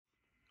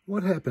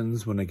What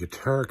happens when a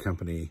guitar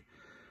company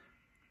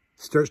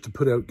starts to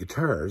put out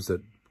guitars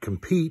that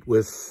compete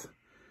with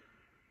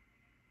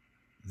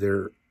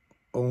their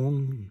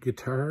own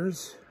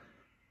guitars?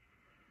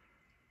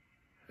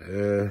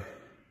 I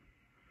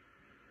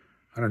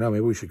don't know,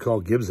 maybe we should call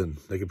Gibson.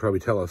 They could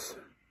probably tell us.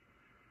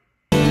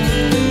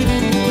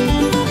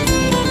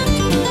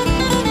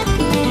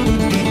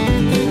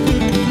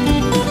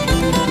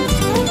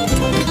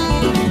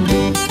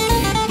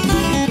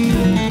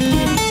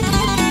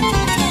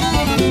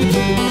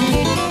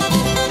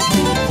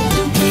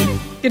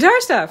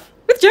 Guitar Stuff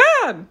with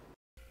John!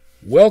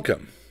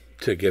 Welcome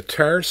to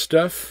Guitar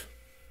Stuff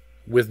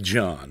with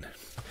John.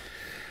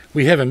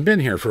 We haven't been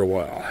here for a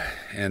while,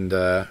 and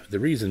the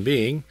reason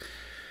being,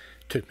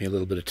 it took me a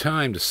little bit of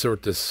time to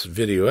sort this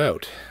video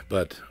out,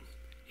 but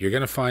you're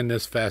going to find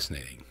this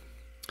fascinating.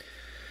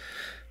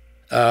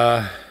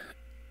 Let's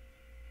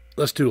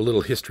do a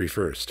little history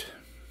first.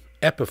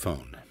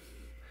 Epiphone.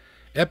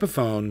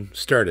 Epiphone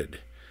started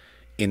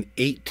in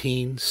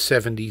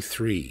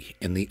 1873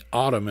 in the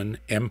Ottoman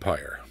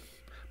Empire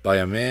by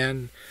a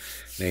man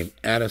named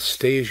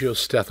Anastasio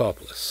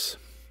Stathopoulos.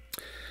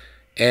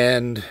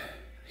 And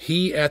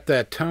he, at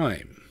that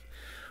time,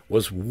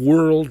 was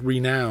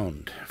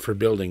world-renowned for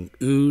building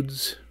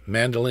ouds,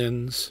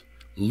 mandolins,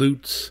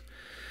 lutes,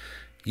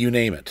 you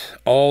name it,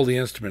 all the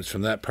instruments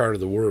from that part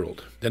of the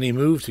world. Then he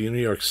moved to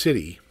New York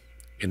City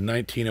in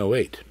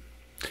 1908.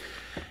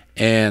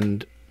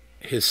 And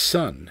his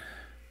son,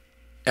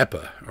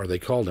 Epa, or they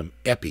called him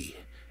Epi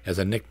as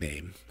a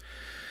nickname,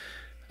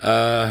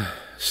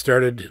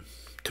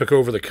 took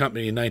over the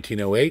company in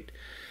 1908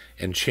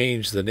 and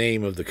changed the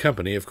name of the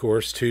company, of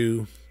course,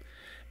 to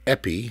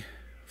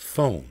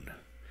Epiphone,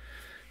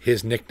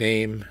 his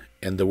nickname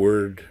and the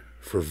word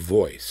for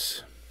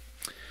voice.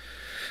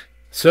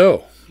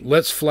 So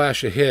let's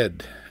flash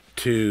ahead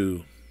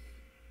to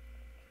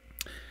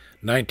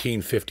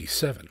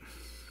 1957.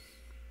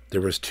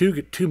 There was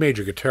two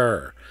major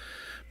guitar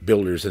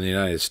builders in the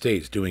United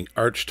States doing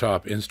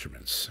archtop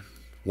instruments.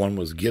 One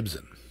was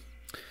Gibson.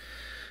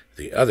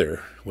 The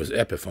other was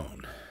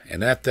Epiphone.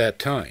 And at that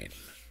time,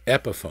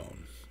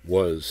 Epiphone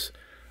was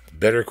a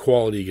better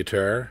quality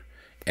guitar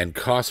and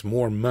cost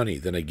more money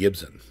than a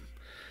Gibson.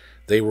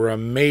 They were a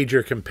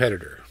major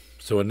competitor.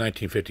 So in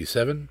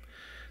 1957,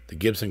 the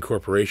Gibson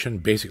Corporation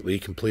basically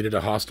completed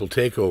a hostile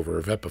takeover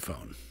of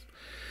Epiphone.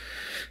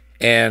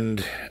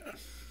 And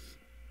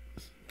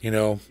you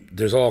know,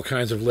 there's all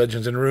kinds of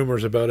legends and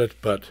rumors about it,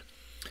 but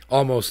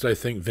almost, I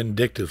think,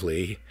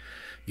 vindictively,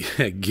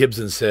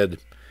 Gibson said,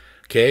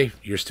 okay,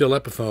 you're still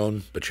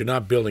Epiphone, but you're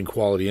not building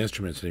quality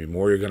instruments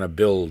anymore. You're going to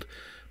build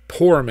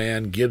poor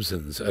man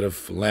Gibsons out of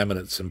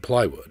laminates and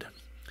plywood.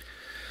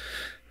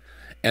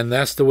 And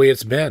that's the way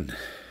it's been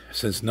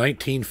since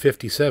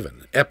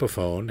 1957.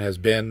 Epiphone has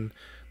been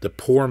the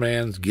poor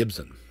man's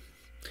Gibson,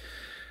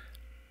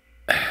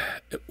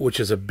 which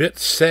is a bit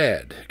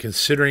sad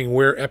considering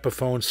where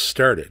Epiphone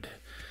started.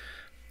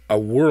 A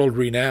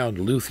world-renowned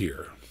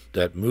luthier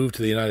that moved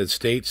to the United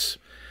States,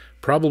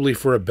 probably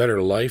for a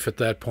better life at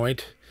that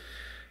point,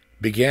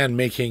 began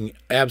making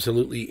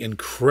absolutely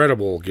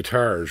incredible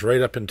guitars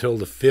right up until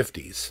the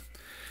 50s,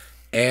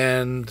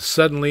 and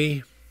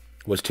suddenly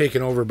was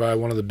taken over by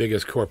one of the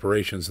biggest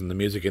corporations in the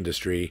music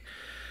industry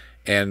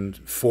and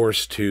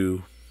forced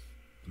to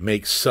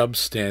make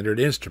substandard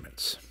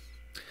instruments.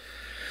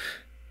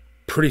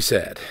 Pretty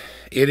sad.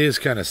 It is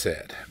kind of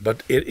sad,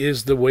 but it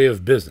is the way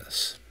of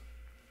business.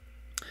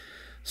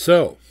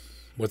 So,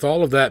 with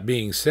all of that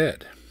being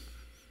said,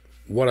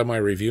 what am I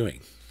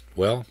reviewing?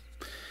 Well,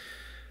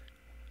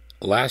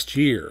 last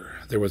year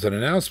there was an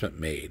announcement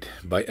made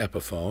by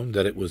Epiphone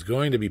that it was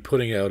going to be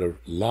putting out a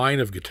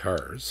line of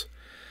guitars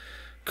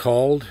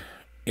called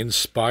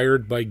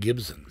Inspired by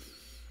Gibson.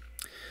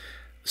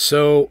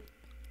 So,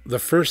 the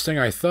first thing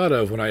I thought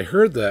of when I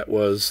heard that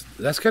was,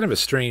 that's kind of a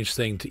strange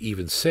thing to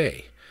even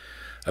say.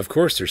 Of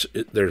course,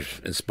 they're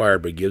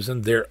inspired by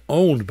Gibson. They're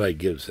owned by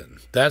Gibson.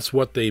 That's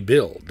what they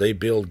build. They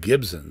build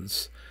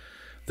Gibsons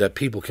that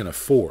people can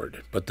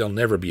afford, but they'll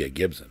never be a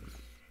Gibson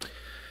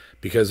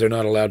because they're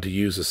not allowed to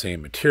use the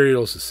same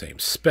materials, the same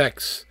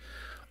specs,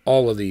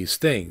 all of these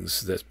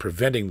things that's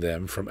preventing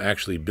them from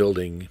actually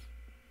building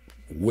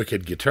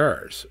wicked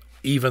guitars,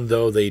 even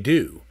though they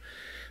do.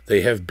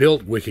 They have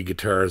built wicked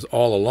guitars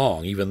all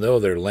along, even though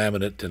they're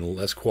laminate and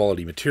less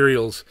quality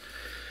materials.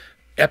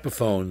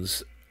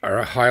 Epiphones are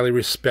a highly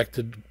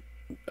respected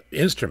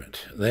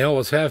instrument. They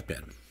always have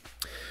been.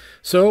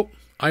 So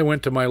I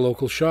went to my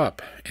local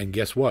shop, and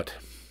guess what?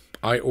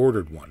 I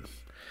ordered one.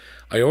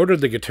 I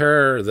ordered the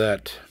guitar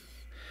that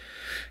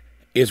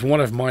is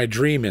one of my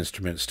dream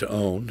instruments to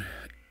own,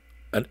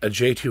 a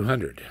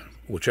J200,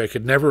 which I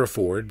could never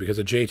afford because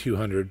a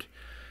J200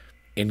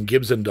 in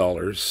Gibson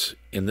dollars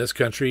in this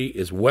country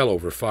is well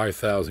over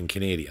 5,000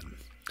 Canadian.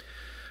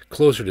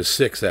 Closer to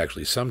 6,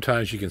 actually.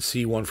 Sometimes you can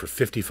see one for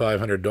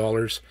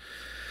 $5,500.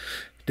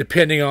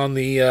 Depending on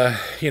the,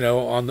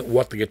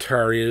 what the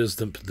guitar is,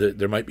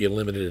 there might be a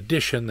limited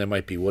edition, there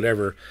might be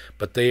whatever,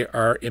 but they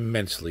are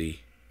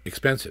immensely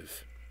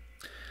expensive.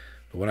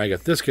 But when I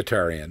got this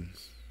guitar in,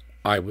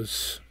 I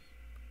was,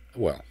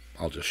 well,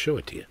 I'll just show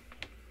it to you.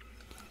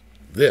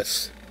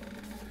 This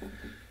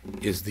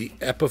is the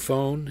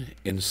Epiphone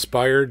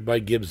inspired by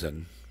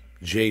Gibson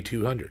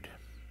J200.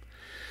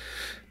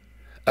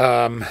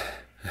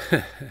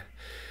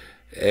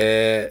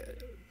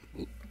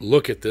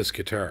 Look at this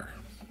guitar.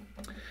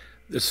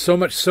 There's so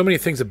many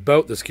things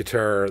about this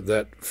guitar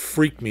that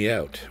freaked me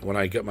out when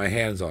I got my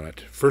hands on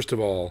it. First of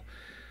all,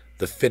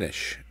 the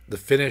finish. The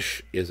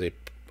finish is a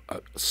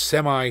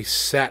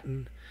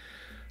semi-satin.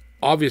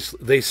 Obviously,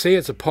 they say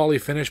it's a poly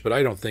finish, but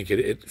I don't think it.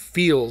 It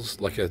feels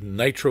like a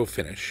nitro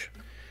finish.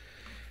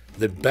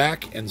 The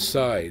back and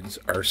sides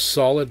are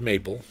solid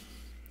maple,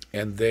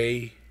 and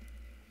they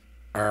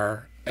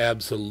are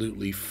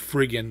absolutely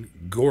friggin'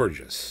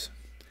 gorgeous.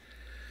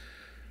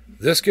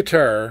 This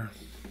guitar,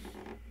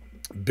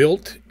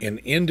 built in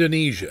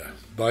Indonesia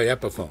by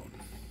Epiphone,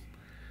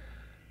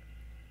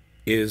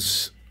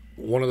 is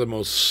one of the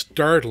most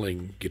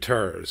startling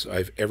guitars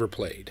I've ever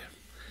played.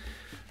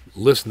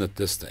 Listen at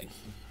this thing.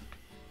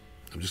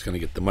 I'm just going to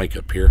get the mic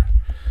up here.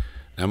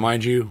 Now,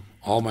 mind you,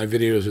 all my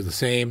videos are the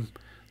same.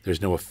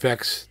 There's no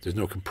effects, there's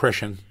no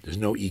compression, there's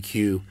no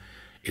EQ.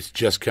 It's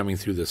just coming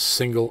through this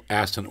single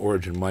Aston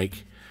Origin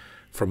mic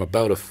from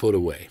about a foot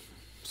away.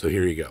 So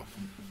here you go.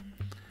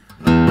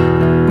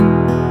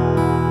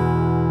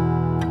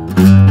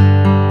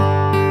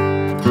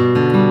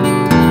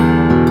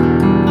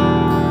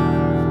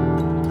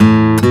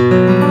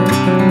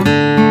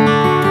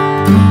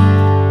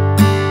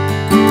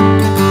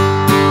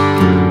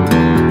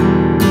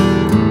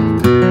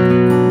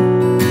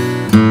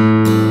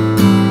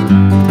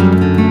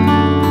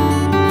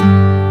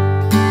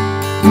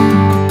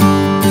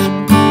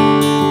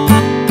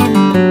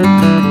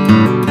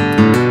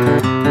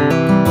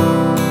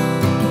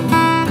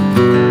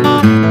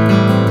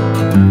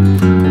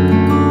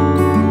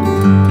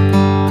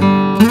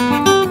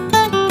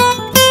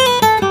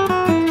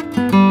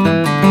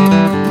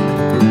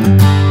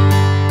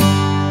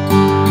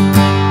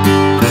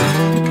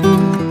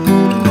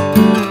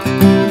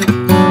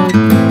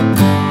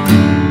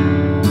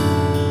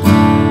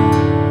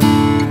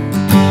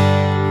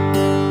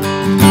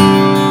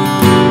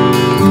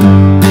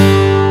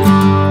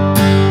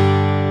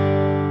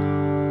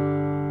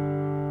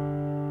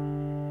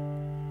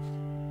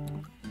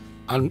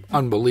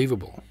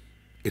 Unbelievable.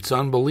 It's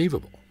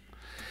unbelievable.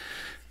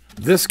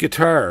 This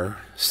guitar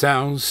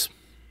sounds,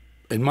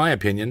 in my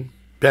opinion,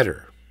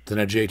 better than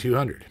a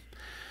J200.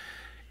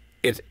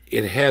 It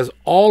has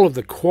all of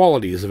the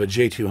qualities of a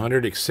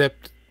J200,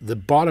 except the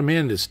bottom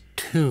end is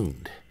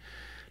tuned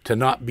to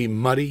not be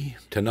muddy,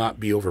 to not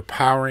be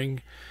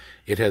overpowering.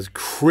 It has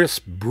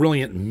crisp,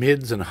 brilliant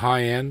mids and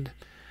high end.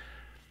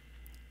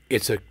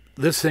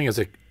 This thing is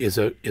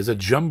a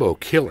jumbo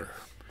killer.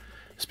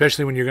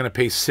 Especially when you're going to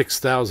pay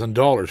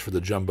 $6,000 for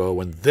the jumbo,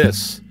 when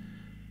this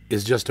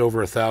is just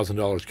over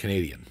 $1,000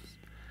 Canadian.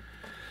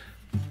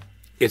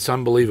 It's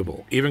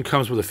unbelievable. Even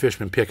comes with a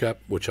Fishman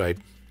pickup, which I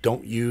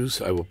don't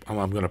use. I'm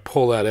going to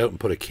pull that out and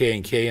put a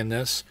K&K in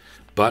this.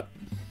 But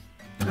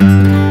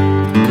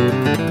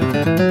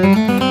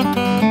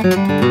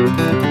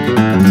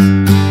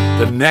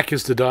the neck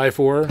is to die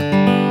for.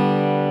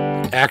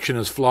 Action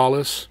is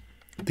flawless.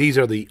 These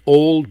are the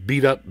old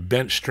beat-up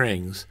bent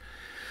strings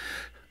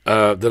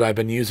that I've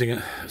been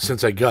using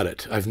since I got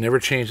it. I've never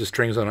changed the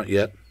strings on it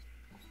yet.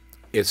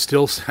 It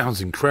still sounds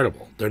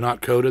incredible. They're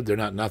not coated, they're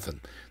not nothing.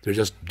 They're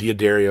just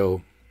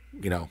Diodario,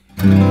 you know,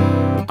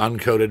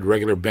 uncoated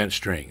regular bent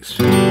strings.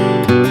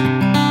 And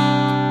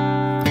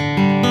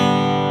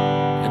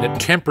it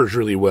tempers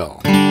really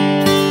well.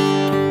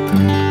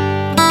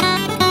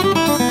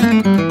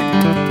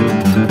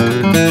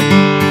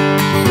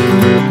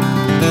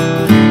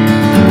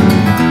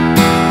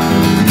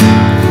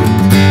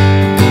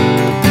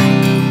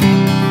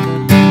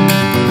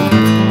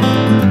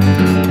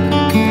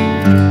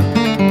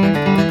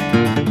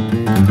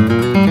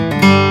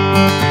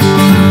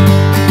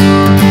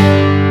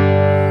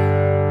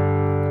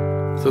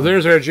 So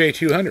there's our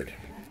J200.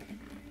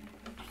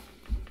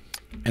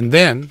 And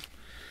then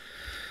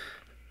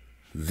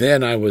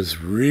I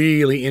was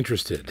really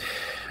interested.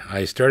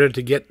 I started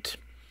to get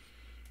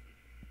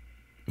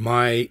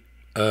my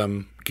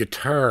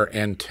guitar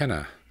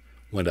antenna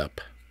went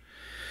up.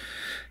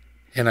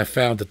 And I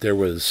found that there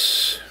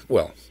was,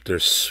 well,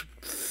 there's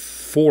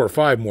 4 or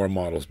 5 more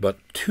models, but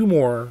 2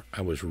 more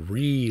I was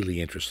really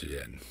interested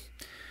in.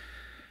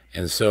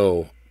 And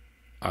so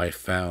I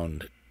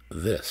found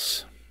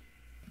this.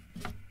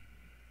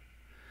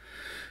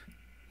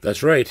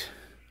 That's right,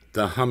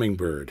 the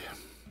Hummingbird.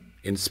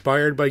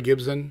 Inspired by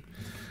Gibson,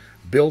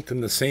 built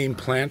in the same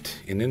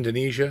plant in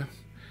Indonesia.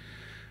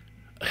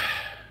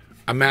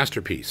 A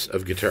masterpiece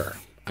of guitar,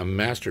 a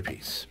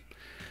masterpiece.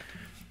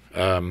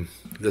 The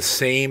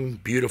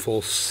same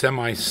beautiful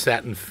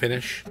semi-satin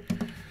finish,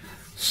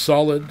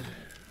 solid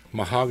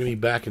mahogany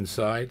back and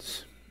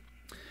sides,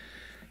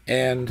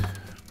 and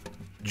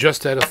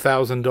just at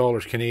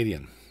 $1,000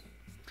 Canadian.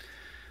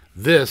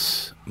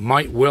 This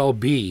might well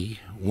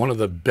be one of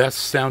the best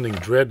sounding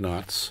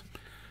dreadnoughts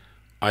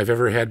I've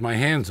ever had my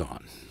hands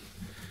on.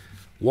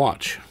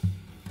 Watch.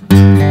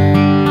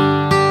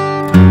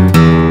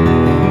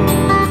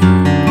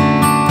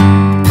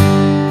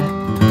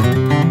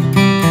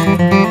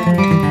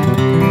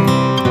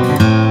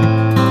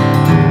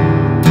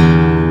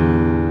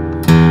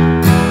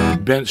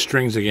 Bent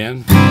strings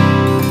again.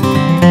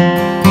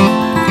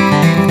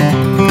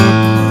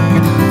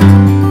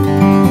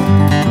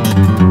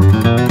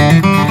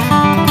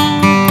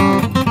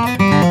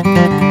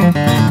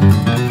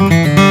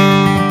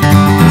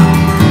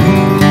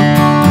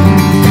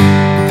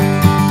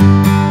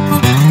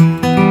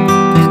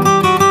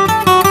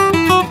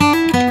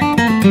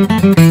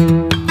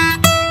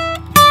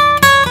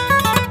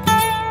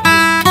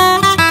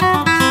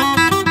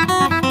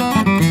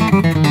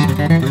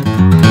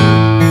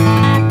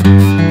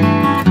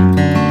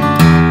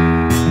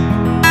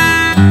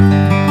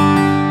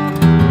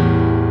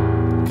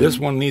 This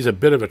one needs a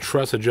bit of a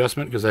truss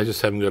adjustment because I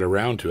just haven't got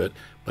around to it,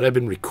 but I've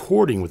been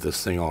recording with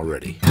this thing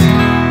already.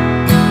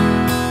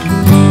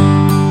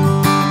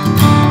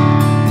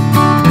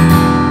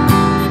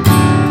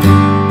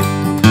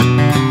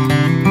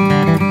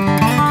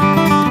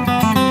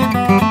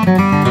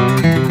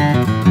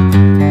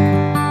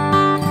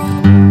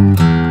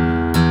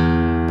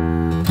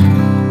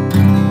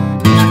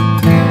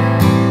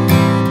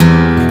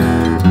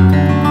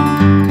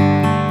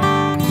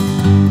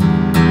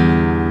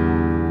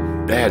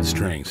 Bad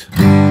strings.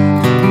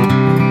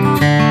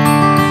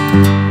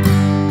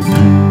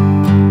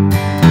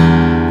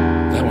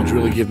 That one's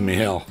really giving me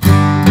hell.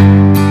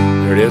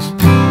 There it is.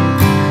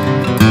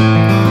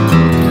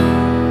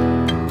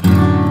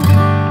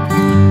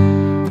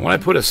 When I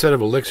put a set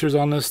of elixirs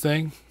on this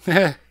thing,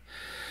 it's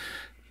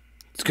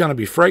gonna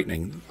be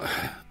frightening.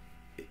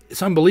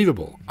 It's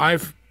unbelievable.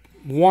 I've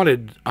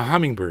wanted a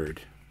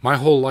hummingbird my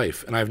whole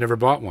life, and I've never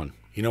bought one.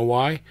 You know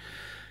why?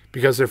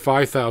 Because they're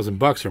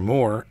 $5,000 or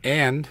more,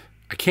 and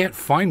I can't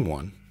find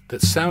one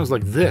that sounds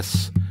like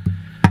this.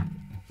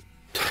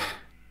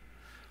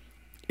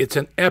 It's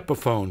an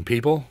Epiphone,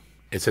 people.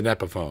 It's an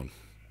Epiphone.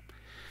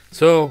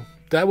 So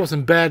that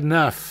wasn't bad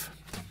enough.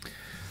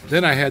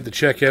 Then I had to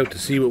check out to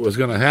see what was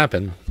going to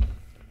happen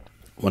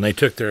when they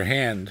took their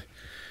hand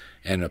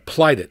and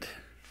applied it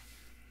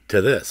to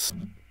this.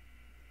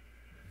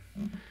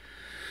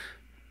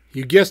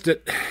 You guessed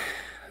it,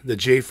 the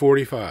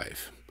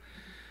J45,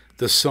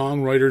 the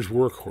songwriter's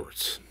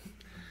workhorse.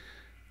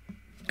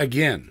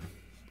 Again,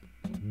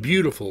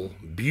 beautiful,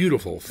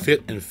 beautiful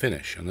fit and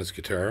finish on this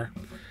guitar.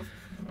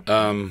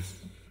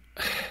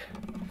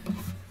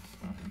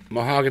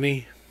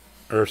 Mahogany,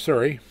 or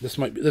sorry, this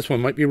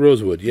one might be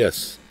rosewood.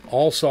 Yes,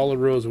 all solid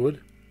rosewood.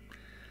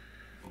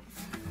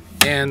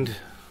 And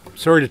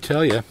sorry to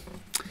tell you,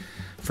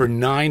 for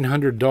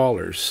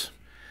 $900,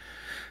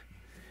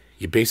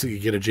 you basically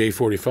get a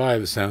J45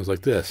 that sounds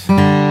like this.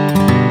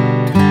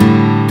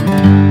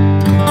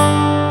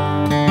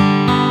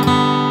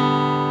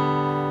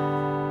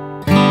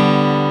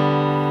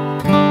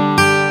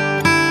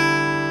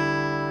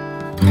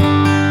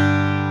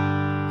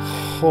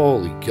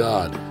 Holy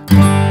God.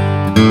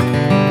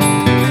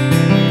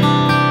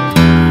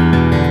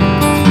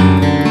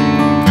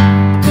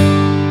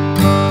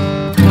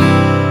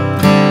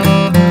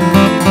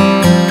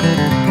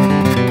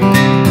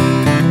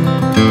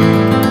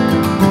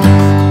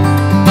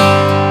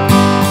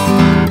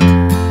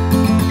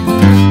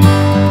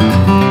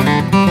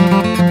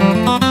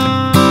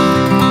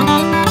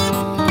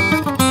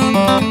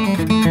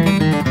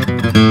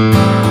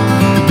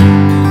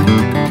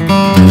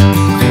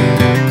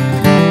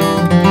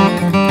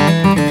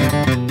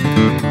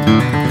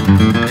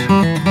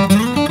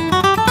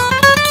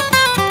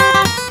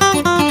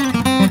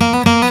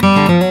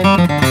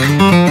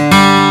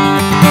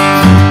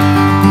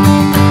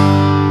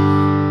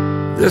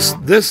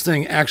 This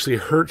thing actually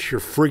hurts your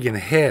friggin'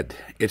 head.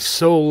 It's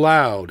so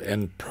loud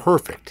and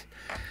perfect.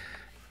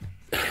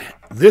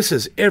 This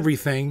is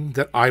everything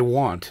that I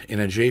want in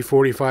a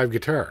J45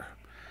 guitar.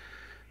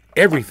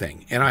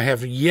 Everything. And I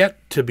have yet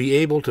to be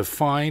able to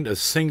find a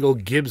single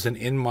Gibson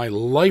in my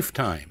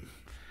lifetime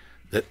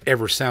that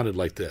ever sounded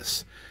like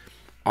this.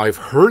 I've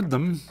heard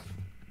them.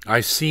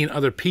 I've seen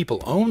other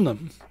people own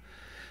them.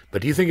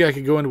 But do you think I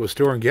could go into a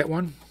store and get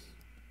one?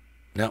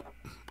 No.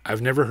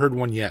 I've never heard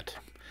one yet.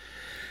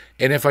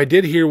 And if I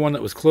did hear one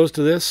that was close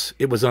to this,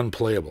 it was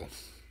unplayable.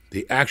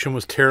 The action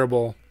was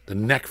terrible. The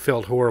neck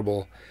felt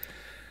horrible.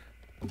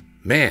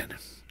 Man,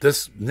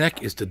 this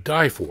neck is to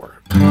die for.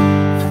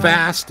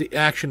 Fast, the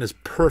action is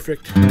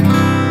perfect.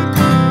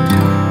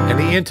 And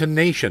the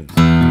intonation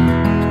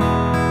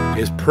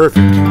is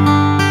perfect.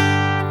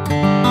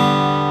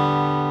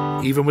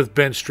 Even with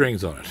bent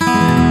strings on it.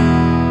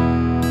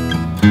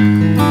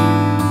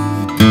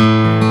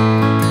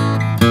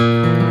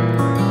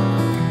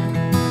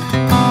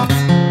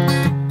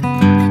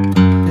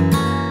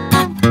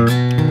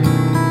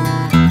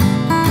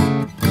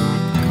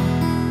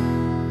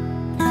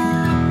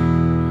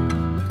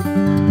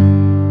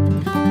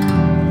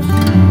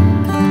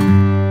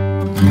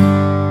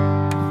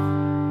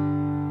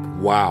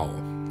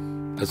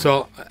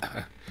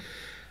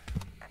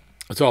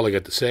 That's That's all I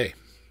got to say.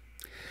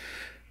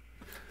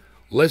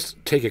 Let's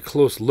take a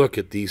close look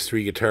at these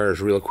three guitars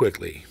real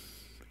quickly.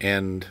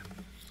 And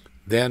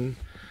then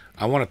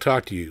I want to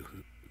talk to you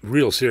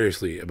real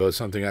seriously about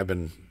something I've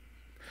been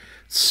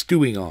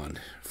stewing on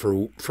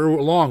for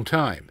a long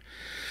time.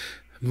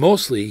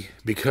 Mostly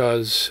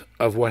because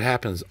of what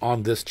happens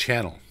on this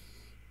channel.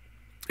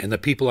 And the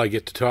people I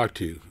get to talk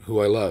to, who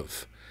I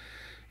love,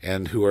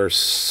 and who are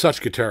such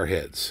guitar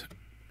heads.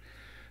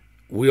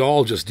 We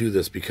all just do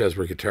this because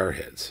we're guitar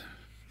heads.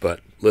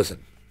 But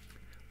listen,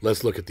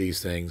 let's look at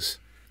these things.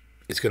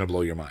 It's going to blow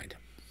your mind.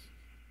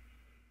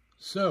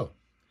 So,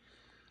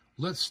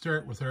 let's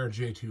start with our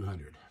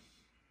J200.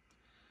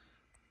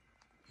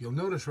 You'll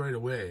notice right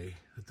away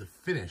that the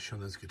finish on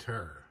this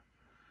guitar,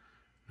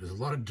 there's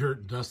a lot of dirt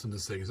and dust in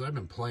this thing, because I've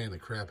been playing the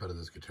crap out of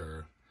this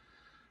guitar.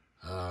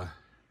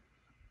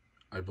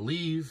 I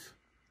believe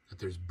that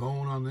there's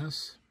bone on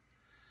this.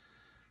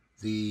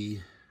 The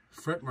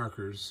fret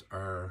markers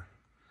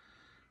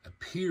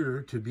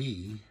appear to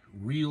be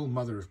real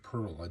mother of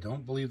pearl. I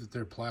don't believe that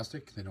they're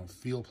plastic. They don't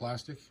feel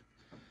plastic.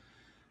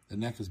 The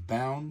neck is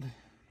bound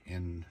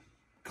in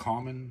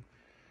common,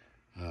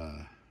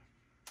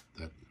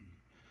 that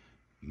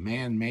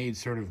man-made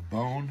sort of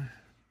bone.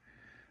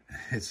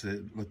 It's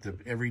with the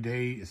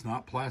everyday, it's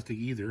not plastic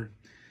either.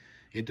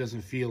 It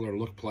doesn't feel or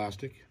look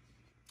plastic.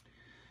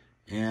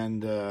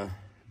 And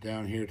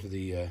down here to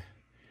the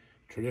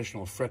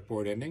traditional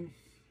fretboard ending.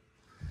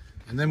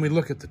 And then we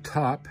look at the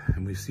top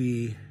and we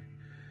see,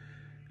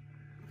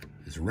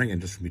 it's ringing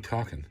just from me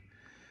talking,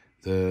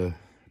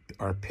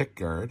 our pick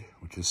guard,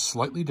 which is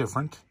slightly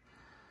different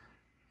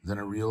than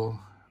a real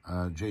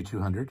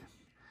J200.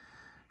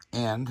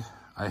 And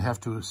I have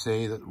to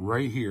say that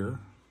right here,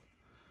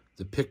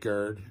 the pick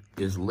guard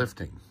is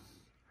lifting.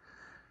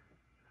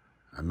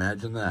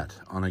 Imagine that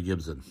on a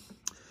Gibson.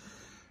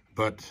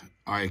 But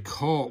we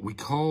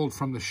called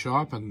from the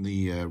shop, and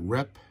the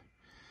rep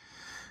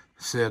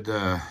said,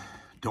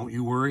 don't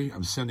you worry,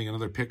 I'm sending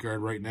another pick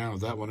guard right now.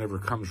 If that one ever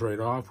comes right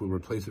off, we'll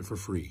replace it for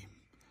free.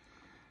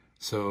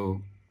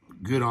 So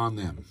good on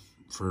them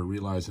for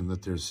realizing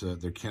that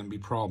there can be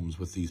problems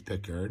with these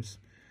pick guards.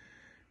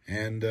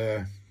 And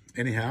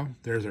anyhow,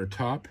 there's our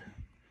top,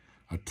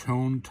 a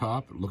toned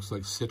top. It looks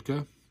like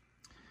Sitka.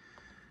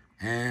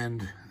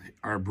 And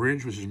our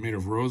bridge, which is made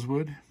of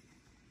rosewood.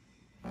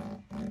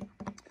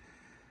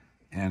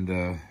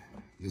 And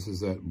this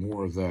is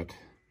more of that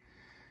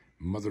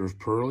mother of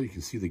pearl. You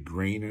can see the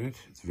grain in it.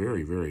 It's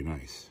very, very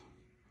nice.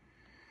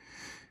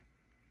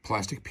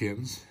 Plastic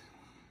pins,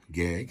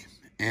 gag.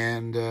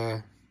 And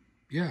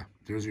yeah,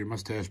 there's your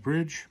mustache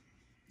bridge.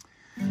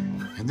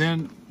 And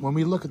then when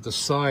we look at the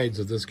sides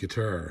of this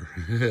guitar,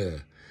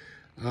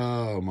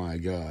 oh my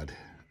God.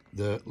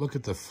 Look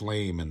at the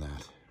flame in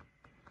that.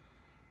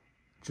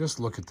 Just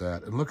look at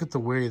that. And look at the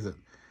way that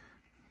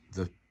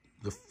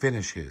the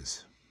finish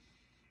is.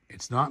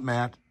 It's not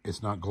matte,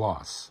 it's not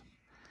gloss.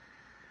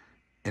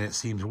 And it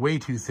seems way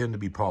too thin to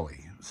be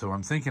poly. So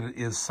I'm thinking it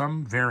is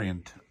some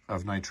variant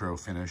of nitro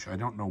finish. I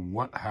don't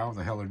know how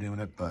the hell they're doing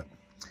it, but...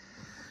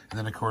 And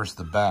then, of course,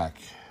 the back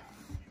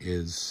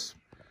is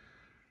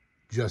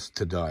just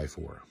to die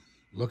for.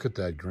 Look at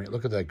that grain.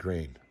 Look at that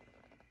grain.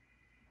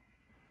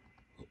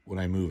 When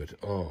I move it.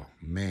 Oh,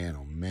 man,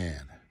 oh,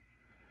 man.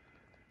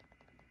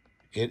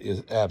 It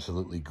is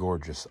absolutely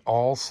gorgeous.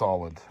 All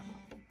solid.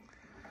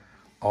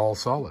 All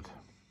solid.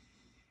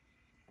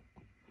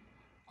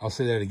 I'll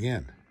say that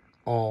again.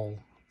 All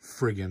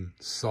friggin'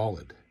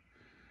 solid.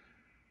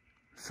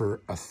 For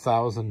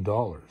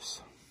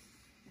 $1,000.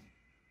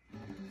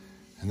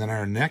 And then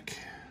our neck,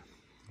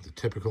 the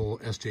typical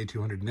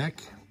SJ200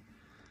 neck.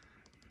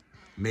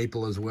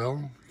 Maple as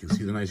well. You can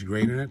see the nice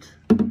grain in it.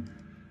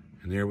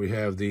 And there we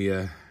have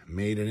the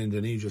Made in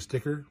Indonesia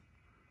sticker.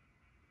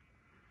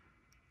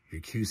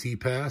 Your QC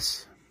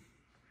pass.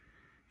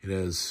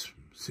 It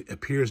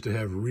appears to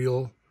have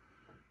real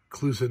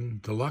Clusen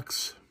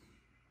Deluxe.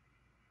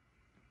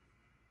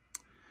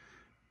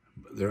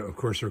 Of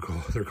course, they're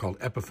called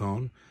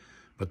Epiphone,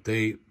 but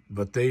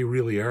they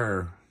really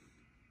are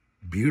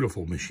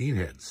beautiful machine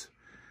heads.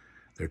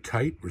 They're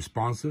tight,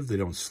 responsive, they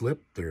don't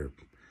slip, they're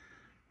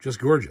just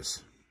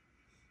gorgeous.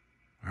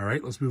 All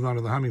right, let's move on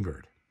to the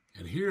Hummingbird.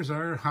 And here's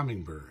our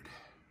Hummingbird.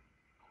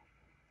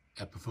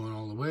 Epiphone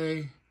all the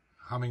way,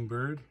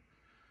 Hummingbird.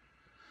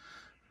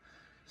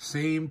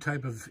 Same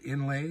type of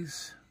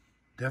inlays,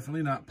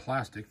 definitely not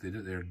plastic.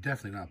 They're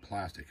definitely not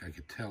plastic. I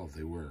could tell if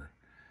they were.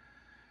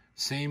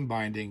 Same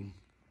binding,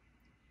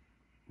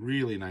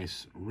 really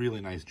nice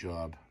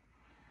job.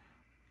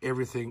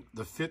 Everything,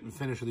 the fit and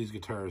finish of these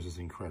guitars is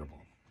incredible.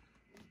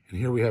 And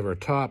here we have our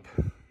top.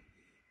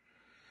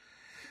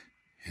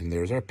 And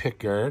there's our pick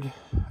guard.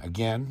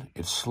 Again,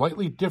 it's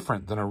slightly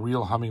different than a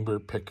real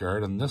Hummingbird pick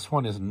guard, and this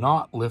one is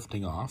not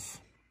lifting off.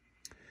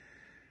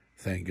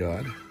 Thank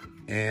God.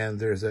 And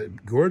there's a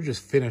gorgeous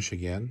finish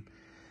again.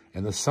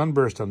 And the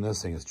sunburst on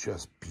this thing is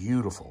just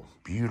beautiful,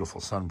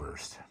 beautiful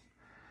sunburst.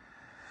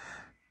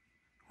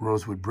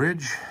 Rosewood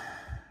bridge,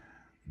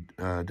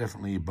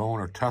 definitely bone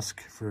or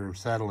tusk for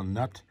saddle and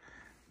nut.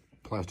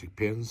 plastic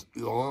pins.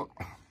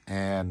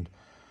 And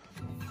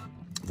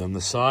then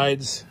the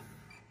sides,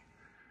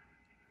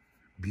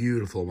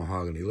 beautiful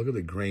mahogany. Look at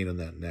the grain on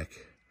that neck.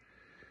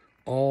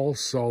 All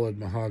solid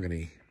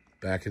mahogany,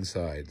 back and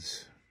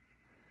sides.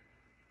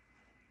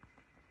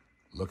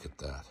 Look at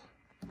that.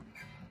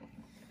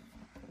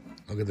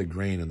 Look at the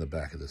grain in the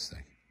back of this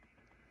thing.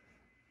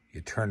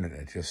 You turn it,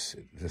 it just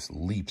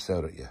leaps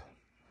out at you.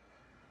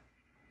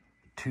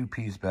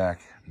 Two-piece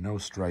back, no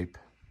stripe.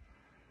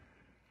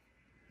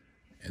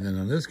 And then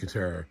on this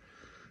guitar,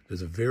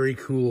 there's a very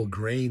cool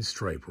grain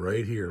stripe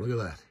right here. Look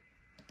at that.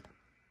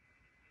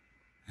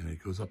 And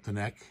it goes up the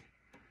neck.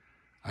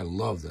 I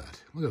love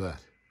that. Look at that.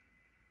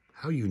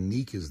 How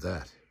unique is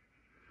that?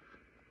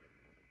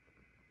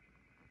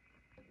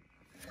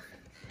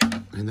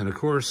 And then, of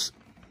course,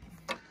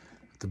 at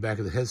the back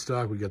of the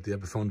headstock, we got the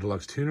Epiphone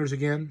Deluxe tuners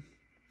again.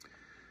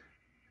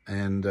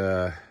 And,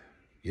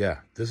 yeah,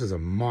 this is a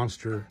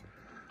monster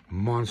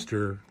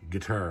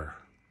guitar.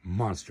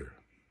 Monster.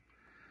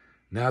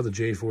 Now the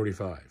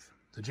J45.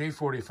 The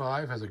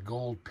J45 has a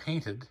gold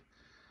painted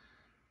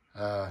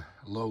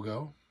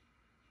logo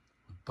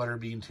with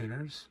butterbean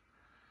tuners.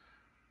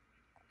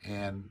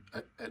 And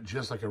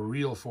just like a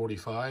real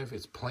 45,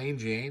 it's plain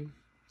Jane,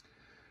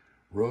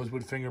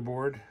 rosewood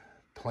fingerboard,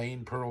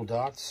 plain pearl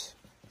dots.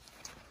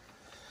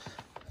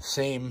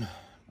 Same,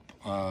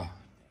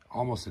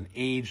 almost an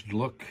aged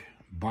look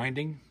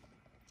binding,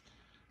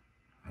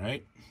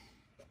 right?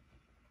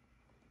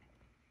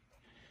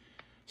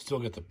 Still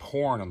get the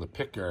porn on the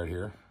pickguard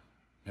here.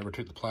 Never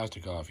took the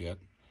plastic off yet.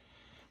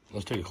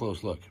 Let's take a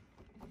close look.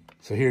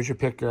 So here's your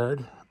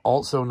pickguard,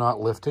 also not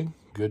lifting.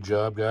 Good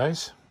job,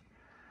 guys.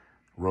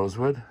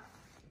 Rosewood,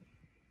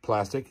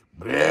 plastic,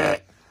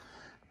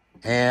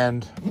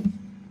 and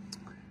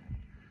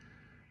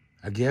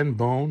again,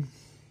 bone,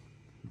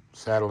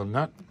 saddle and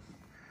nut.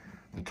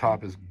 The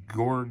top is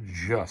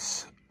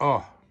gorgeous.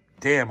 Oh,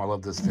 damn, I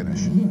love this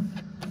finish.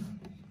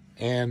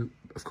 And,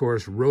 of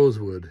course,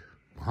 rosewood,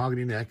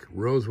 mahogany neck,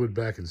 rosewood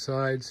back and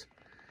sides.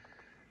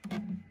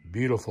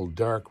 Beautiful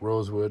dark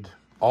rosewood,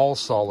 all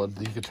solid.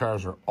 These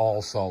guitars are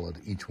all solid,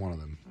 each one of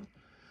them.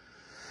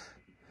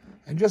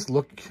 And just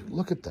look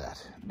at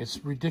that.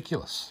 It's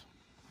ridiculous.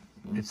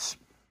 It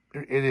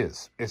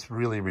is. It's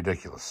really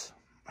ridiculous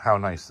how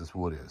nice this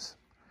wood is.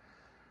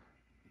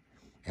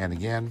 And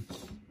again,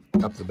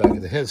 up the back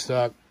of the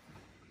headstock,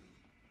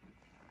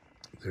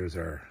 there's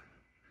our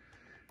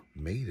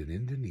made in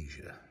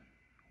Indonesia.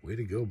 Way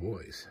to go,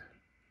 boys.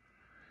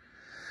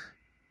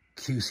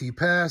 QC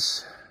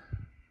Pass,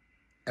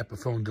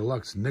 Epiphone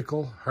Deluxe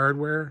nickel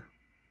hardware.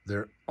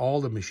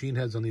 All the machine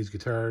heads on these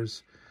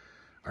guitars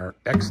are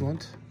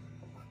excellent.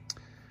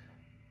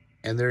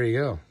 And there you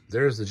go.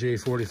 There's the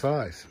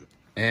J45.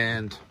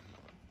 And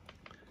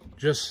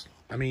just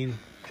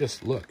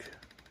look.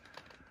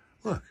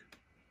 Look.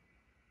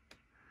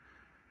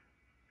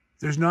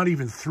 There's not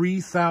even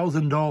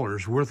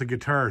 $3,000 worth of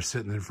guitars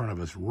sitting in front of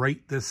us right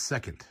this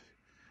second.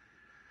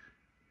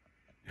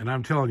 And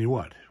I'm telling you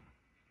what,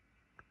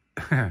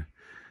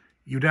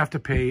 you'd have to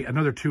pay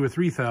another $2,000 or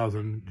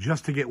 $3,000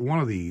 just to get one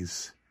of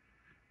these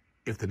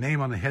if the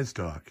name on the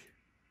headstock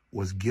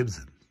was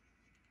Gibson.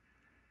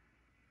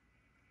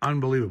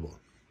 Unbelievable.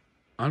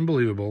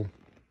 Unbelievable.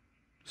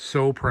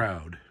 So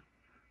proud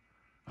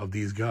of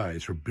these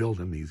guys for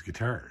building these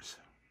guitars.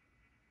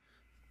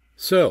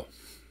 So,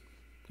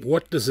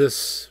 what does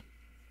this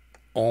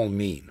all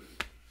mean?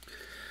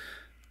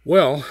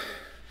 Well,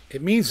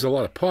 it means a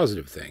lot of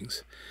positive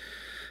things.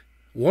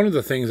 One of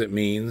the things it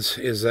means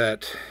is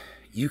that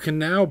you can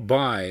now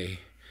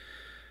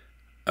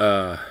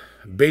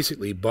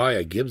basically buy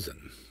a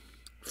Gibson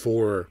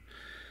for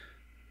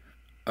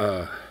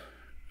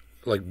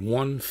like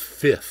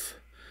 1/5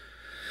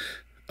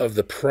 of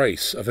the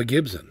price of a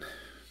Gibson.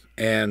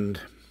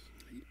 And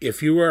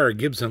if you are a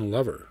Gibson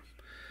lover,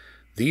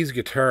 these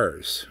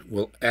guitars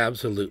will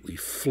absolutely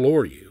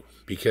floor you,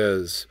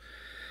 because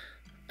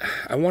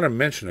I want to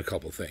mention a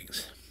couple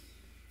things.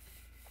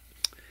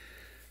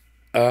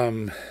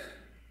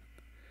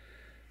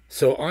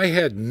 So I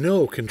had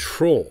no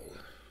control,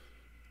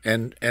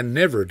 and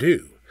never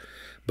do,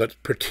 but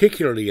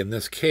particularly in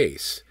this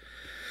case,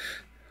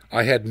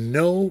 I had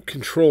no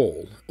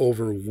control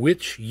over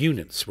which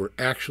units were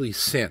actually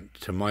sent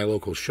to my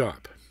local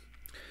shop.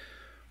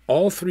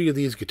 All 3 of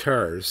these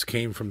guitars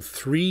came from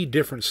 3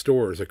 different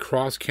stores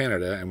across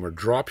Canada and were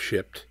drop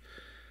shipped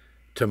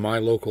to my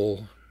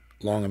local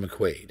Long &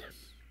 McQuaid.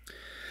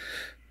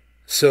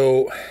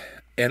 So,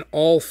 and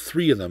all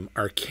 3 of them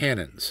are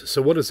Canons.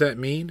 So what does that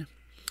mean?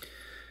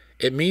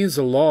 It means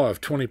the law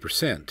of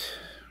 20%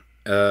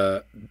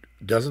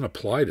 doesn't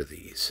apply to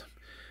these,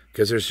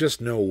 because there's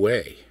just no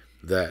way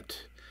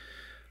that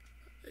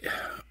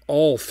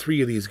all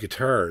 3 of these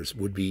guitars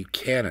would be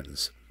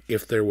Canons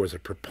if there was a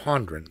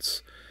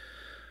preponderance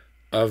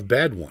of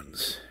bad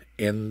ones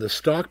in the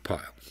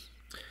stockpile.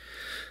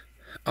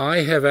 I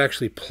have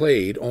actually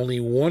played only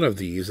one of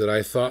these that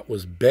I thought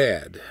was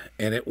bad,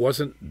 and it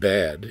wasn't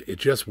bad. It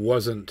just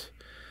wasn't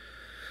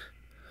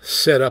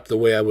set up the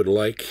way I would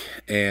like,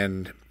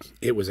 and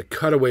it was a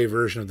cutaway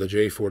version of the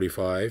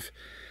J45,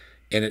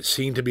 and it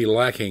seemed to be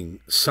lacking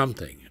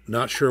something.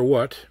 Not sure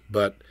what,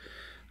 but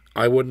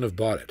I wouldn't have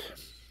bought it.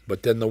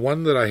 But then the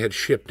one that I had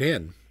shipped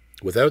in,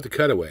 without the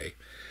cutaway,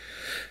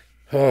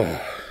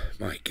 oh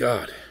my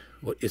God,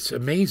 well, it's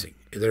amazing.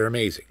 They're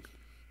amazing.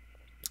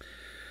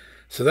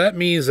 So that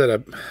means that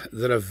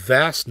a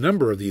vast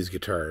number of these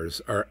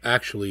guitars are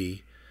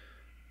actually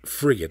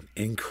friggin'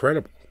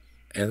 incredible,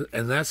 and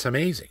that's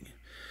amazing.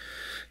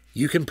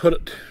 You can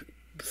put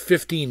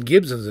 15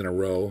 Gibsons in a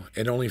row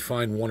and only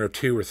find one or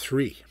two or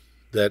three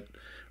that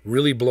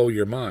really blow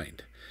your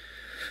mind.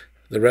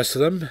 The rest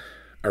of them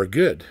are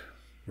good,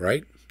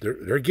 right?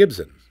 They're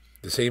Gibson.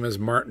 The same as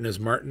Martin is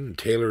Martin, and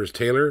Taylor is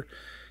Taylor.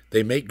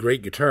 They make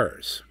great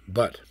guitars.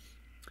 But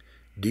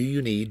do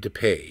you need to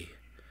pay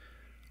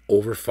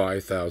over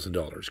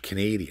 $5,000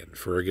 Canadian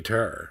for a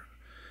guitar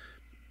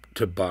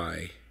to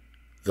buy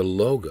the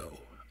logo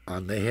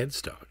on the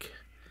headstock?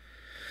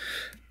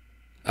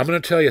 I'm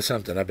going to tell you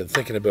something I've been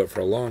thinking about for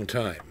a long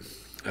time.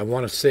 I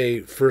want to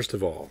say, first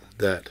of all,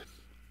 that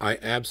I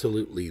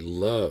absolutely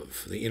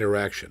love the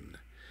interaction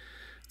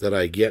that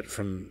I get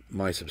from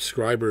my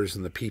subscribers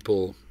and the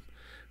people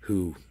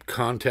who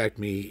contact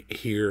me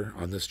here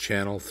on this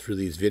channel through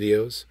these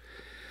videos.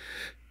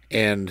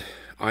 And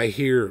I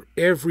hear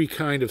every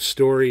kind of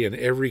story and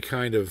every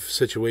kind of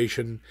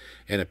situation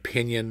and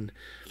opinion.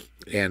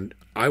 And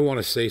I want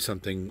to say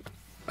something.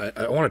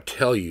 I want to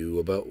tell you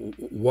about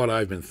what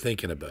I've been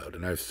thinking about.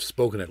 And I've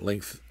spoken at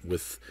length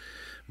with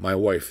my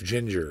wife,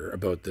 Ginger,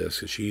 about this,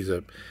 because she's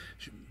a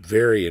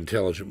very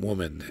intelligent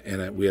woman.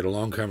 And we had a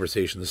long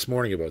conversation this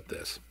morning about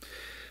this.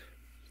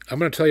 I'm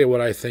going to tell you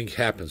what I think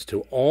happens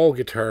to all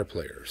guitar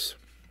players.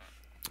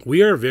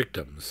 We are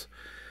victims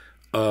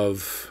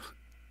of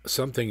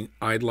something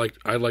I'd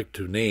like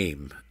to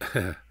name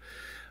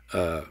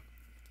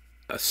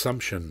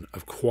assumption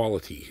of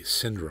quality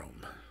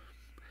syndrome.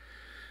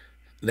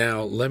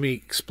 Now, let me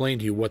explain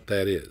to you what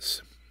that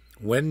is.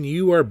 When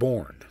you are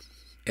born,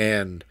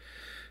 and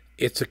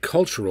it's a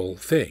cultural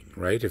thing,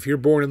 right? If you're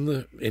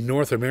born in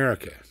North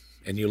America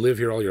and you live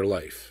here all your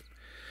life,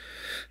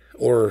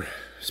 or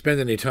spend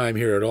any time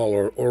here at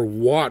all, or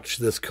watch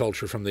this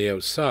culture from the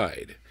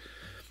outside,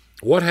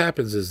 what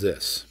happens is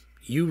this.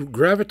 You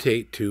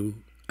gravitate to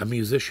a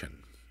musician,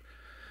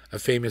 a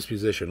famous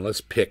musician.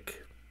 Let's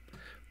pick,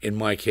 in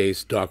my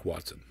case, Doc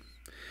Watson.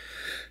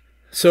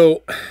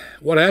 So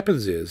what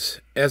happens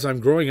is, as I'm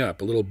growing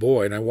up, a little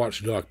boy, and I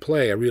watch Doc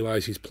play, I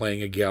realize he's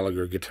playing a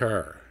Gallagher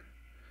guitar.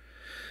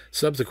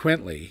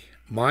 Subsequently,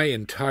 my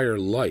entire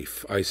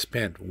life I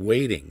spent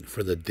waiting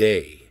for the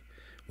day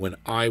when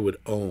I would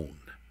own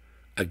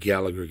a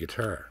Gallagher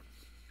guitar.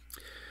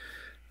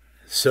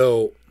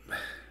 So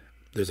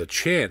there's a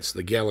chance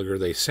the Gallagher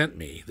they sent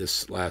me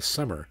this last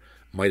summer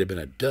might have been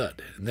a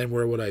dud. And then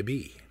where would I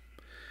be?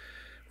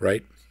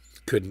 Right?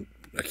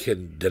 I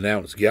couldn't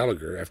denounce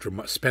Gallagher after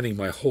spending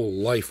my whole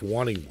life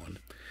wanting one.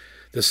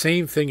 The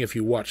same thing if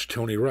you watch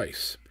Tony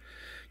Rice.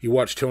 You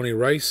watch Tony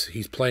Rice,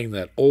 he's playing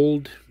that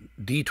old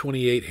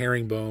D28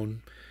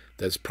 herringbone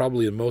that's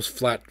probably the most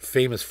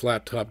famous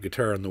flat-top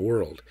guitar in the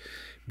world.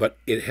 But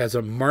it has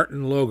a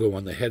Martin logo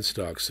on the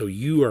headstock, so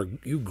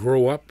you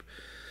grow up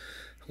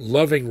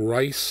loving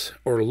Rice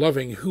or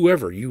loving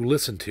whoever you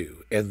listen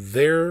to, and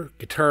their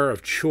guitar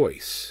of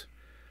choice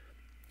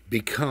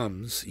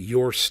becomes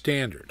your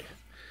standard.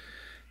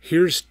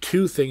 Here's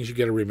two things you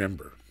got to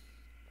remember.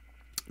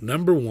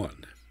 Number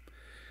one,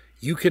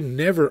 you can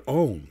never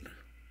own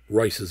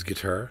Rice's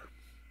guitar.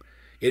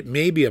 It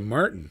may be a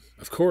Martin,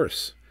 of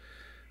course,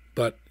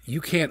 but you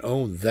can't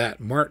own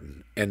that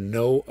Martin, and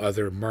no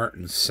other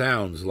Martin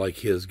sounds like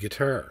his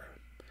guitar.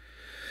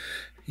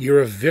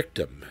 You're a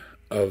victim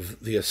of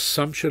the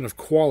assumption of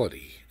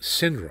quality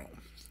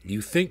syndrome.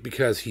 You think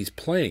because he's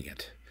playing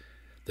it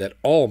that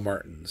all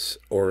Martins,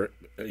 or,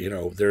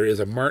 there is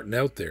a Martin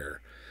out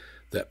there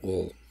that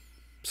will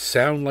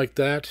sound like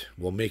that,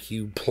 will make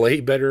you play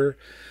better,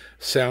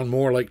 sound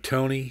more like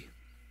Tony,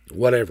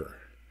 whatever.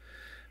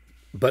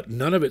 But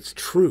none of it's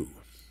true.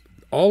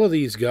 All of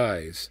these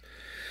guys,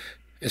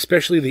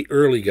 especially the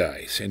early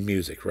guys in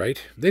music,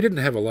 right? They didn't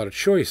have a lot of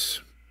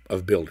choice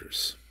of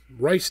builders.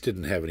 Rice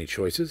didn't have any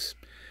choices.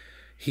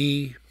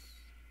 He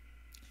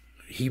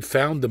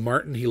found the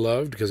Martin he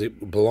loved because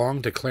it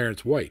belonged to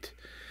Clarence White,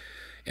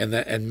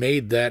 and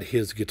made that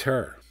his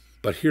guitar.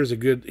 But here's a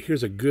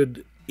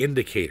good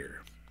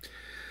indicator.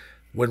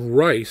 When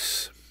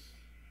Rice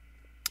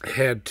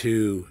had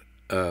to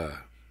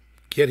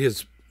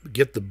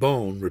get the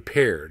bone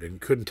repaired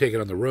and couldn't take it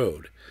on the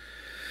road,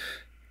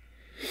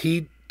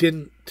 he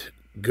needed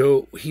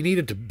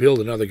to build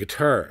another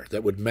guitar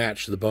that would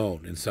match the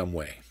bone in some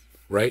way,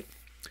 right?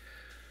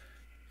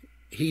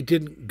 He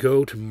didn't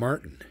go to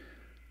Martin.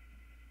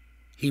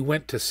 He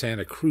went to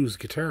Santa Cruz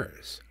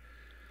Guitars.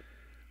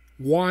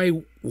 Why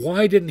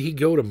didn't he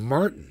go to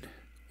Martin?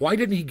 Why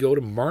didn't he go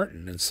to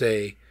Martin and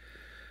say,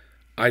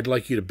 I'd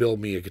like you to build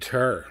me a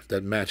guitar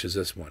that matches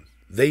this one?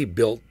 They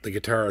built the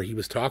guitar he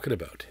was talking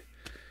about.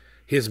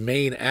 His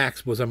main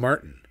axe was a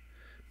Martin,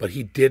 but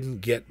he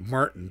didn't get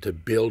Martin to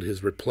build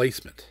his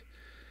replacement.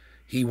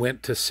 He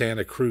went to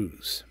Santa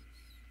Cruz.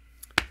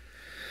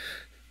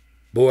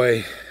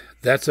 Boy,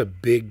 that's a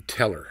big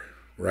teller,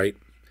 right?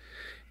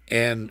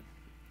 And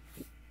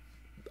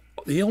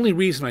the only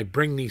reason I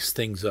bring these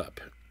things up,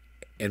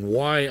 and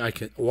why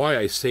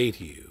I say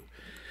to you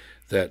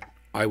that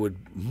I would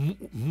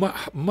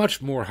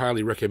much more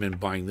highly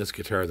recommend buying this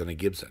guitar than a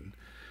Gibson,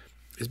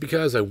 is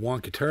because I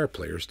want guitar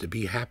players to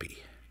be happy,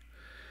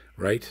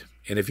 right?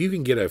 And if you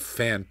can get a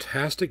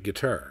fantastic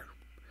guitar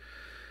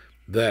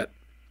that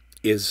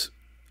is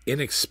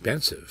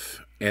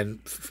inexpensive and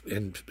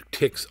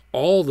ticks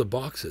all the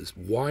boxes,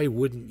 why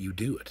wouldn't you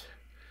do it,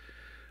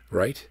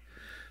 right?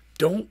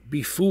 Don't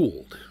be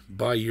fooled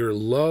by your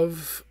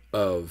love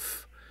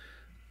of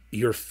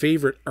your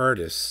favorite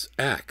artist's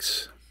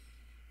acts,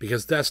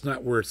 because that's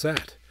not where it's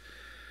at.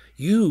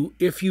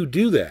 If you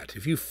do that,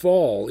 if you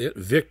fall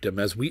victim,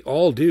 as we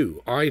all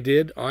do, I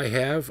did, I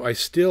have, I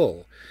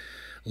still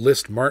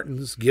list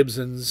Martins,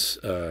 Gibsons,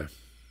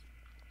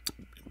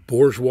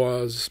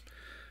 Bourgeois,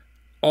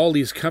 all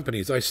these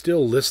companies, I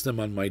still list them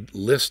on my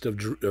list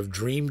of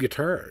dream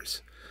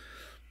guitars.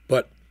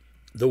 But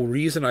the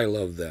reason I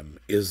love them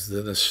is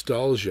the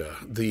nostalgia,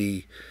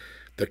 the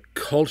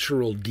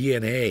cultural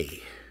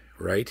DNA,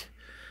 right,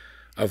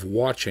 of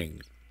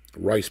watching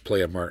Rice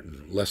play a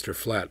Martin, Lester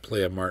Flatt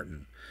play a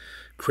Martin,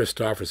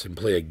 Christofferson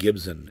play a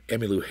Gibson,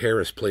 Emmylou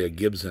Harris play a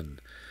Gibson.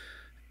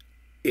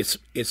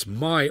 It's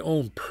my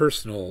own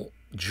personal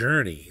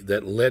journey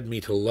that led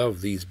me to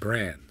love these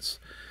brands,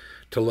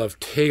 to love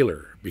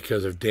Taylor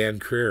because of Dan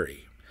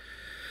Crary.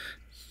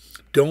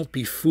 Don't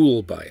be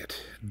fooled by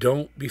it.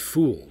 Don't be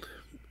fooled.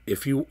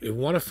 If you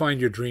want to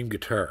find your dream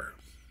guitar,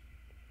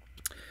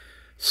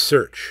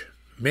 search.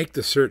 Make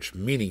the search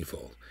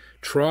meaningful.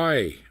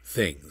 Try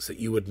things that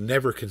you would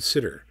never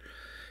consider.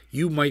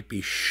 You might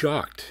be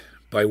shocked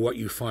by what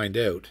you find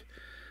out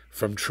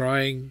from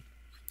trying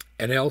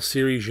an L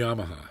Series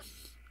Yamaha,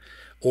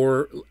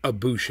 or a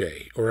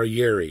Boucher, or a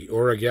Yeri,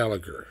 or a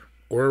Gallagher,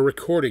 or a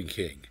Recording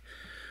King,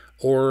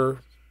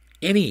 or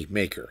any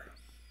maker.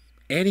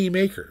 Any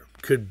maker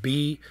could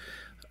be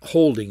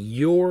holding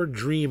your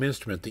dream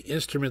instrument, the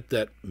instrument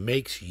that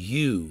makes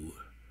you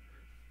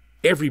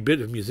every bit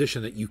of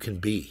musician that you can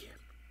be.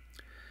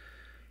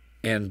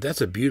 And that's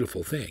a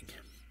beautiful thing.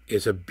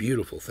 It's a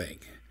beautiful thing.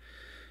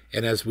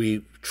 And as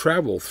we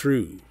travel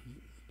through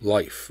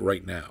life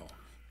right now,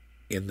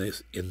 in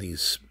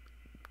these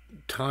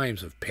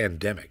times of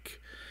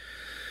pandemic,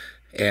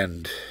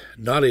 and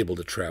not able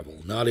to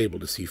travel, not able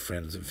to see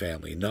friends and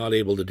family, not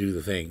able to do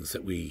the things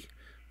that we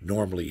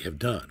normally have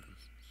done,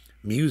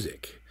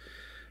 music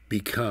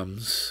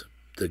becomes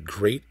the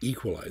great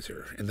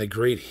equalizer and the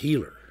great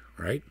healer,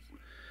 right?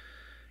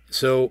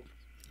 So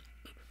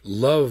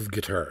love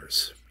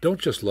guitars. Don't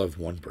just love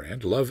one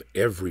brand, love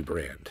every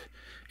brand.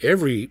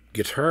 Every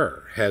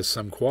guitar has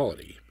some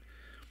quality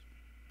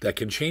that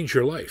can change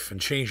your life and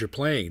change your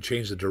playing,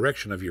 change the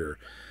direction of your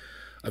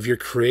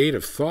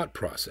creative thought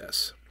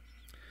process.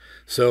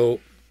 So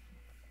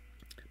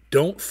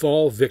don't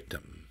fall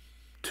victim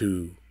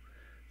to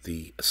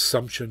the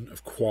assumption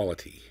of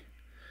quality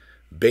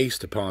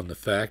based upon the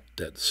fact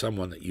that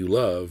someone that you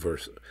love or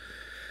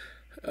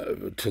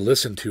to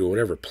listen to or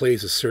whatever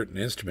plays a certain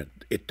instrument.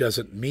 It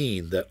doesn't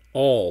mean that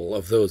all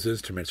of those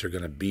instruments are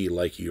going to be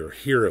like your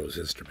hero's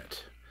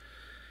instrument.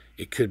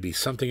 It could be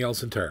something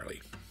else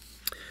entirely.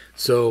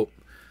 So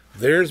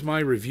there's my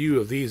review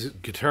of these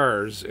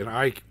guitars, and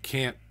I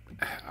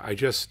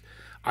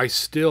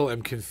still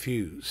am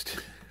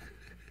confused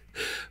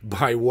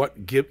by what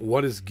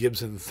is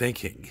Gibson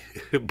thinking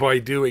by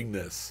doing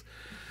this.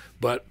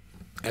 But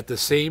at the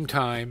same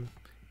time,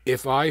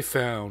 if I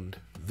found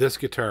this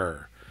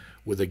guitar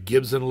with a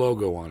Gibson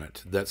logo on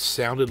it that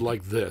sounded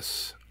like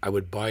this, I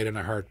would buy it in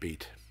a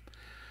heartbeat.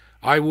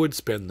 I would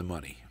spend the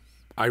money.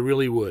 I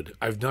really would.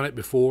 I've done it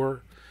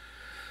before.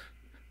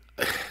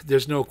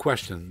 There's no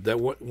question that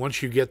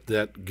once you get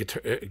that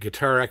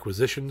guitar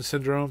acquisition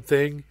syndrome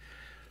thing,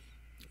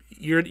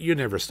 you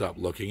never stop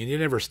looking, and you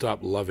never stop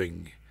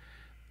loving.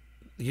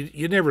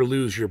 You never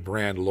lose your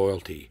brand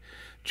loyalty.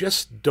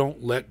 Just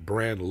don't let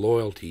brand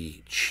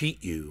loyalty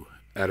cheat you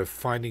out of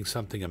finding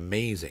something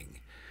amazing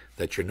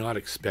that you're not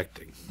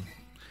expecting.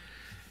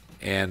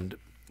 And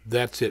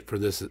that's it for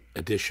this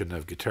edition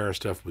of Guitar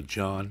Stuff with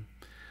John.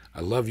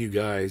 I love you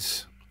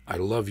guys. I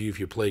love you if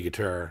you play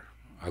guitar.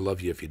 I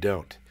love you if you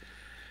don't.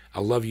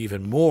 I'll love you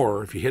even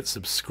more if you hit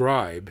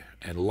subscribe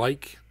and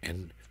like.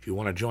 And if you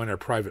want to join our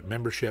private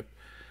membership,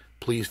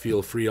 please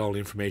feel free. All the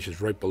information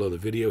is right below the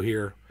video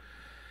here.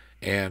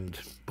 And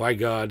by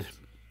God,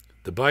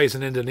 the guys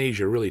in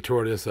Indonesia really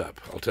tore this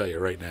up. I'll tell you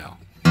right now.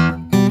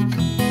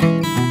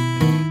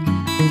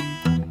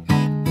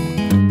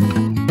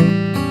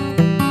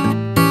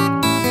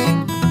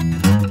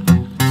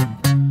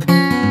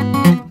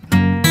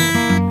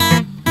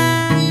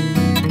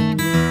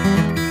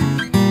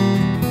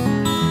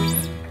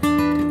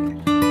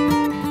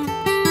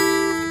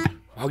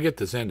 I'll get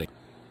this ending.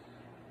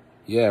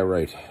 Yeah,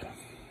 right.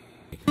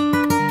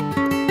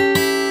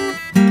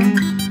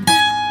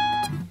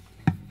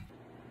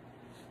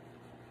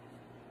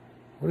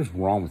 What is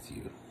wrong with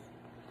you?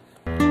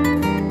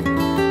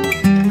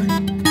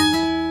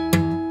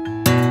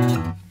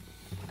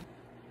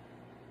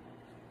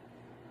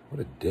 What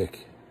a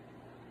dick.